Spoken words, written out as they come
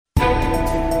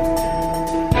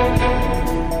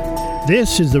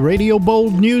This is the Radio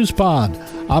Bold News Pod.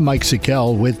 I'm Mike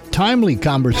Sikel with timely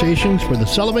conversations for the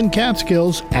Sullivan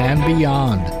Catskills and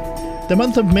beyond. The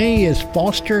month of May is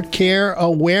Foster Care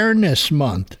Awareness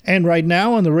Month. And right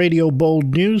now on the Radio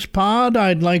Bold News Pod,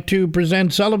 I'd like to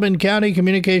present Sullivan County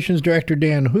Communications Director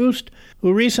Dan Hoost,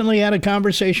 who recently had a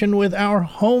conversation with our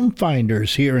home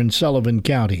finders here in Sullivan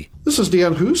County. This is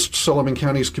Dan Hoost, Sullivan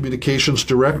County's Communications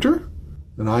Director,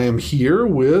 and I am here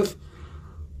with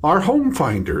our home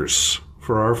finders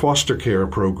for our foster care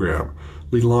program,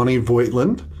 Leilani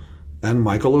Voigtland and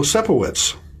Michael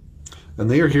Osepowicz. And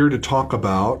they are here to talk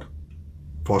about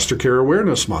Foster Care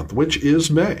Awareness Month, which is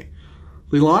May.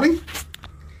 Leilani?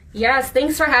 Yes,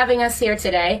 thanks for having us here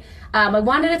today. I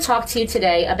wanted to talk to you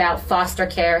today about foster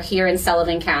care here in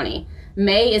Sullivan County.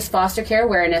 May is Foster Care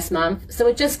Awareness Month, so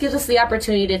it just gives us the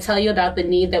opportunity to tell you about the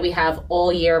need that we have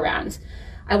all year round.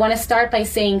 I want to start by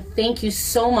saying thank you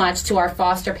so much to our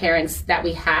foster parents that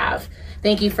we have.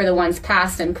 Thank you for the ones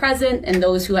past and present and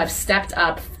those who have stepped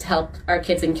up to help our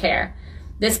kids in care.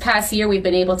 This past year, we've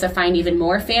been able to find even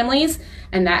more families,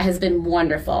 and that has been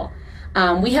wonderful.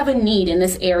 We have a need in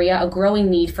this area, a growing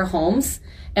need for homes,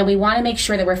 and we want to make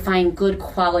sure that we're finding good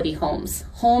quality homes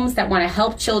that want to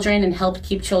help children and help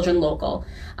keep children local.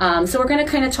 So we're going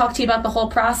to kind of talk to you about the whole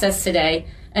process today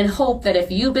and hope that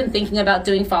if you've been thinking about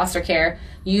doing foster care,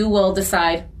 you will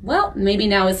decide, well, maybe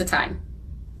now is the time.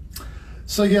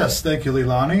 So yes, thank you,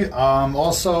 Leilani.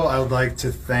 Also, I would like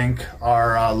to thank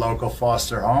our local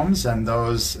foster homes and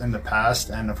those in the past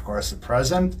and, of course, the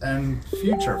present and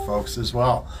future folks as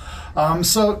well.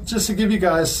 So just to give you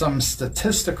guys some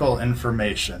statistical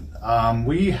information,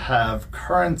 we have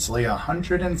currently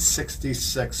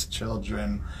 166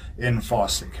 children in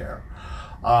foster care.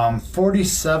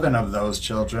 47 of those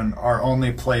children are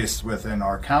only placed within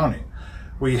our county.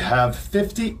 We have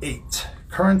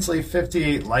currently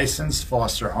 58 licensed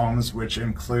foster homes, which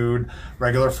include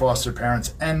regular foster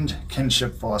parents and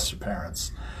kinship foster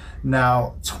parents.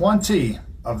 Now, 20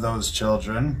 of those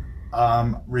children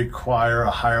require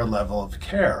a higher level of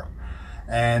care.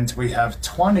 And we have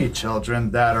 20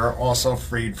 children that are also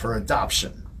freed for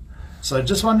adoption. So I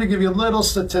just wanted to give you a little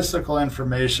statistical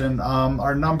information.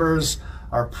 Our numbers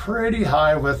are pretty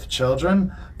high with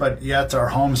children, but yet our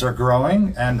homes are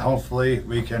growing, and hopefully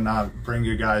we can bring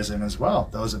you guys in as well,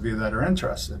 those of you that are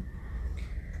interested.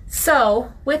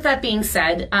 So, with that being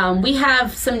said, we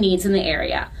have some needs in the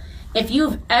area. If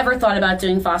you've ever thought about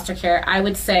doing foster care, I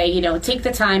would say, take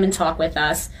the time and talk with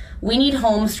us. We need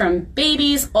homes from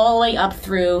babies all the way up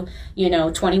through,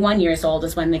 21 years old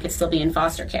is when they could still be in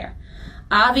foster care.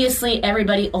 Obviously,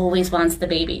 everybody always wants the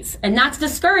babies. And not to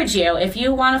discourage you, if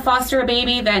you want to foster a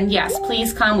baby, then yes,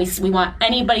 please come. We want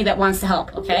anybody that wants to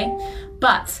help, okay?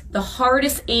 But the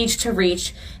hardest age to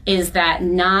reach is that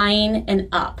 9 and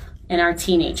up in our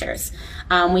teenagers.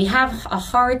 We have a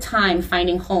hard time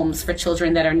finding homes for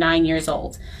children that are 9 years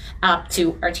old up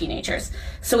to our teenagers.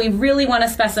 So we really want to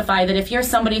specify that if you're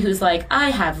somebody who's like, I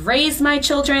have raised my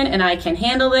children and I can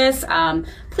handle this,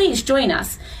 please join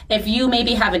us. If you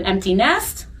maybe have an empty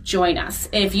nest, join us.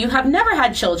 If you have never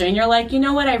had children, you're like, you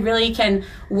know what, I really can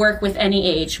work with any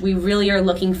age. We really are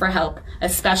looking for help,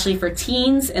 especially for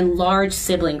teens and large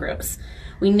sibling groups.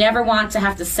 We never want to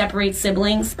have to separate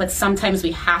siblings, but sometimes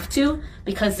we have to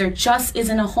because there just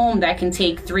isn't a home that can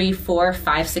take 3, 4,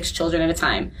 5, 6 children at a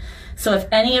time. So if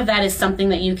any of that is something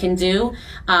that you can do,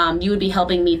 you would be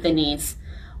helping meet the needs.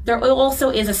 There also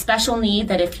is a special need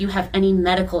that if you have any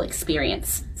medical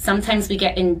experience. Sometimes we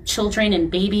get in children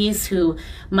and babies who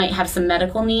might have some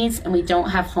medical needs, and we don't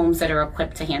have homes that are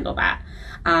equipped to handle that.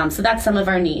 So that's some of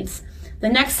our needs. The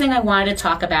next thing I wanted to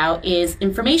talk about is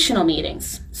informational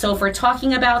meetings. So if we're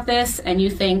talking about this and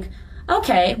you think,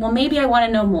 okay, well, maybe I want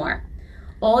to know more.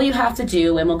 All you have to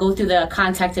do, and we'll go through the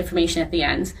contact information at the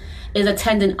end, is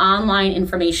attend an online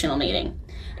informational meeting.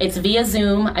 It's via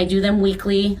Zoom. I do them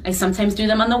weekly. I sometimes do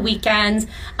them on the weekends,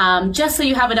 just so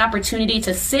you have an opportunity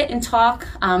to sit and talk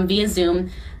via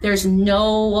Zoom. There's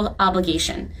no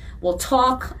obligation. We'll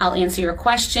talk, I'll answer your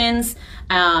questions,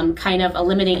 kind of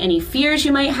eliminating any fears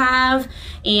you might have,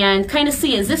 and kind of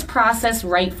see, is this process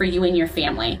right for you and your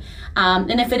family?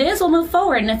 And if it is, we'll move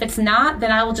forward. And if it's not,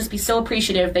 then I will just be so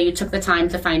appreciative that you took the time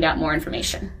to find out more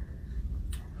information.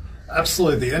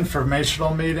 Absolutely. The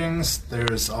informational meetings,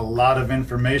 there's a lot of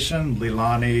information.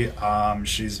 Leilani,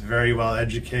 she's very well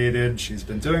educated. She's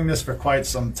been doing this for quite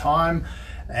some time,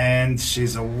 and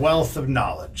she's a wealth of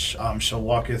knowledge. She'll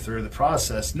walk you through the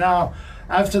process. Now,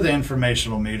 after the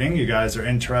informational meeting, you guys are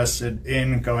interested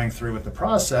in going through with the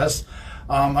process,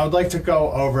 I would like to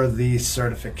go over the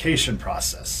certification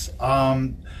process.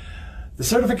 The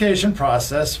certification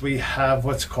process, we have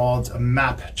what's called a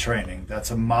MAP training. That's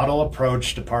a model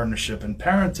approach to partnership and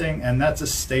parenting, and that's a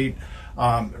state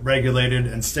regulated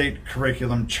and state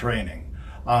curriculum training.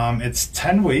 It's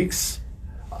 10 weeks,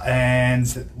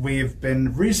 and we've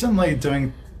been recently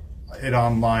doing it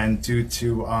online due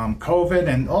to COVID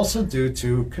and also due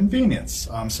to convenience.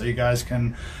 So you guys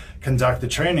can conduct the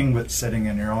training with sitting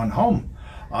in your own home.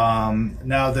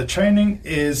 Now the training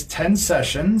is 10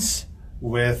 sessions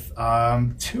with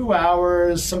 2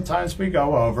 hours. Sometimes we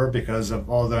go over because of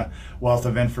all the wealth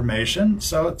of information.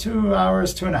 So 2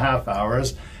 hours, 2.5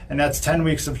 hours, and that's 10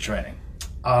 weeks of training.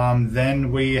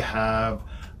 Then we have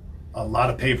a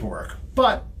lot of paperwork,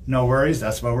 but no worries,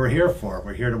 that's what we're here for.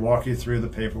 We're here to walk you through the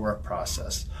paperwork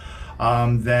process.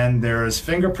 Then there's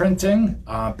fingerprinting,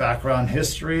 background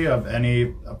history of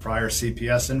any prior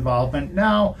CPS involvement.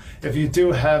 Now, if you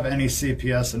do have any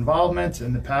CPS involvement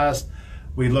in the past,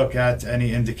 we look at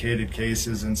any indicated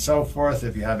cases and so forth.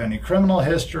 If you have any criminal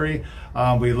history,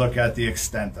 we look at the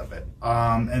extent of it.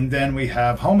 And then we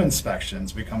have home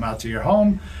inspections. We come out to your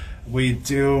home. We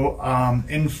do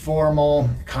informal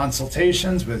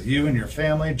consultations with you and your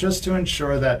family just to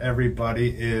ensure that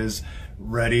everybody is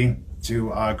ready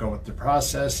to go with the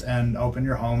process and open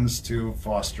your homes to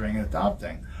fostering and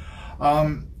adopting.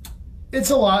 It's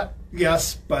a lot,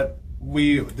 yes, but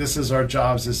this is our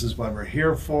jobs. This is what we're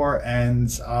here for, and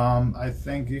I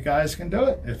think you guys can do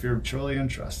it if you're truly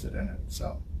interested in it.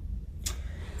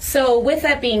 So with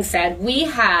that being said, we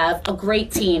have a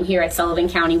great team here at Sullivan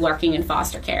County working in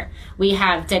foster care. We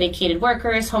have dedicated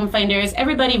workers, home finders.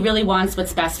 Everybody really wants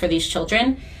what's best for these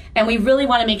children. And we really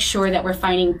want to make sure that we're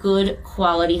finding good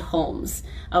quality homes.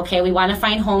 Okay, we want to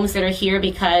find homes that are here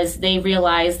because they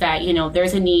realize that,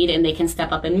 there's a need and they can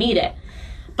step up and meet it.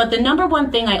 But the number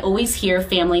one thing I always hear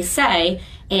families say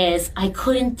is, I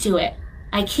couldn't do it.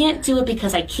 I can't do it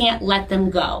because I can't let them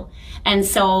go. And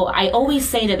so I always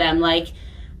say to them,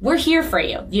 we're here for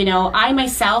you. I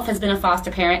myself has been a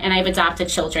foster parent and I've adopted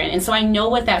children. And so I know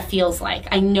what that feels like.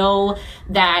 I know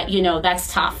that,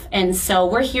 that's tough. And so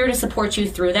we're here to support you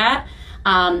through that.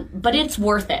 But it's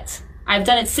worth it. I've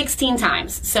done it 16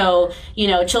 times. So,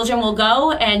 children will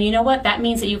go, and you know what? That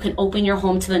means that you can open your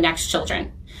home to the next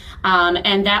children.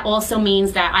 And that also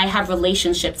means that I have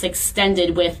relationships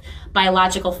extended with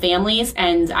biological families,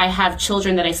 and I have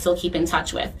children that I still keep in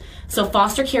touch with. So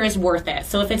foster care is worth it.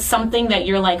 So if it's something that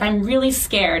you're like, I'm really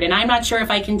scared and I'm not sure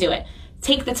if I can do it,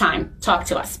 take the time, talk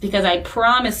to us, because I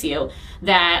promise you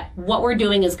that what we're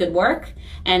doing is good work,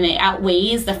 and it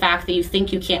outweighs the fact that you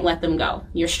think you can't let them go.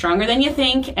 You're stronger than you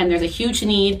think, and there's a huge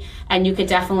need, and you could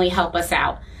definitely help us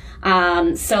out.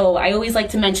 So I always like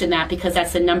to mention that because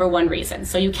that's the number one reason.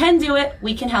 So you can do it,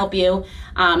 we can help you,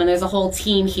 and there's a whole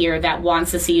team here that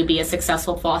wants to see you be a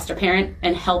successful foster parent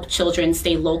and help children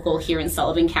stay local here in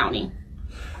Sullivan County.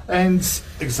 And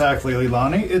exactly,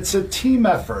 Leilani, it's a team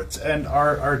effort, and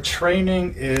our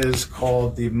training is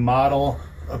called the Model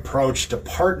Approach to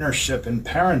Partnership in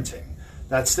Parenting.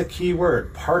 That's the key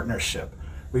word, partnership.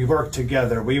 We work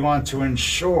together. We want to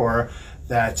ensure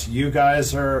that you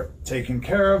guys are taken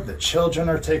care of, the children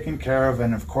are taken care of,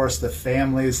 and of course the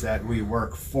families that we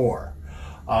work for.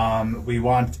 We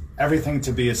want everything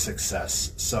to be a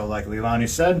success. So like Leilani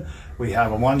said, we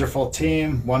have a wonderful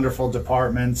team, wonderful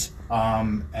department.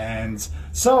 And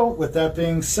so with that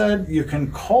being said, you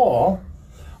can call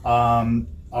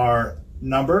our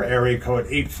number, area code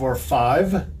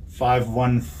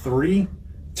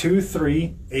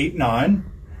 845-513-2389.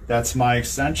 That's my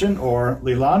extension, or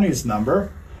Leilani's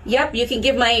number. Yep, you can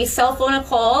give my cell phone a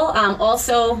call.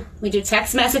 Also, we do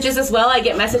text messages as well. I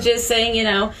get messages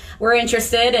saying, we're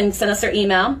interested, and send us their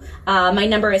email. My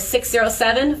number is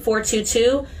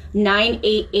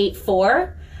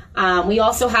 607-422-9884. We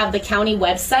also have the county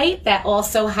website that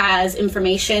also has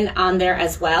information on there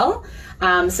as well.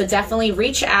 So definitely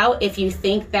reach out if you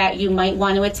think that you might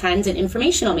want to attend an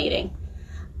informational meeting.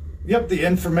 Yep, the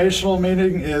informational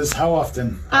meeting is how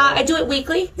often? I do it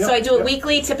weekly. Yep, so I do it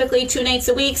weekly, typically 2 nights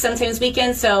a week, sometimes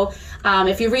weekends. So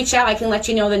if you reach out, I can let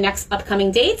you know the next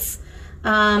upcoming dates.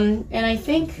 And I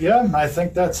think... Yeah, I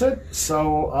think that's it.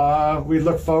 So we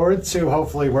look forward to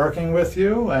hopefully working with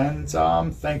you, and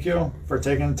thank you for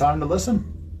taking the time to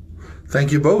listen.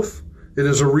 Thank you both. It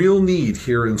is a real need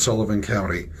here in Sullivan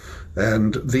County.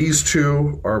 And these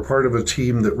two are part of a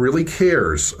team that really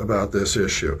cares about this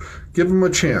issue. Give them a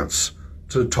chance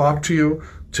to talk to you,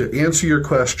 to answer your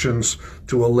questions,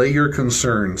 to allay your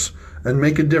concerns, and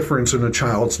make a difference in a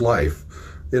child's life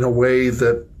in a way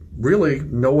that really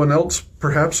no one else,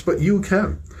 perhaps, but you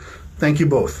can. Thank you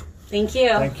both. Thank you.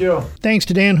 Thank you. Thanks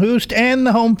to Dan Hoost and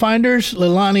the Home Finders,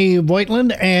 Leilani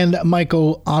Voigtland and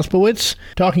Michael Ospowitz,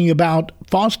 talking about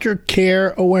Foster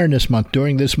Care Awareness Month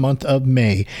during this month of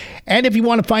May. And if you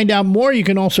want to find out more, you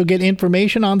can also get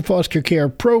information on the foster care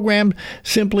program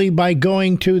simply by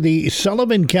going to the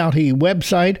Sullivan County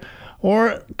website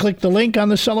or click the link on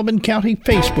the Sullivan County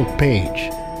Facebook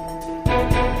page.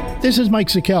 This is Mike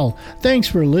Sikel. Thanks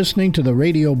for listening to the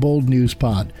Radio Bold News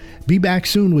Pod. Be back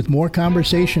soon with more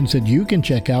conversations that you can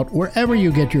check out wherever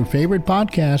you get your favorite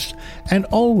podcasts and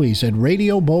always at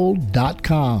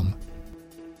radiobold.com.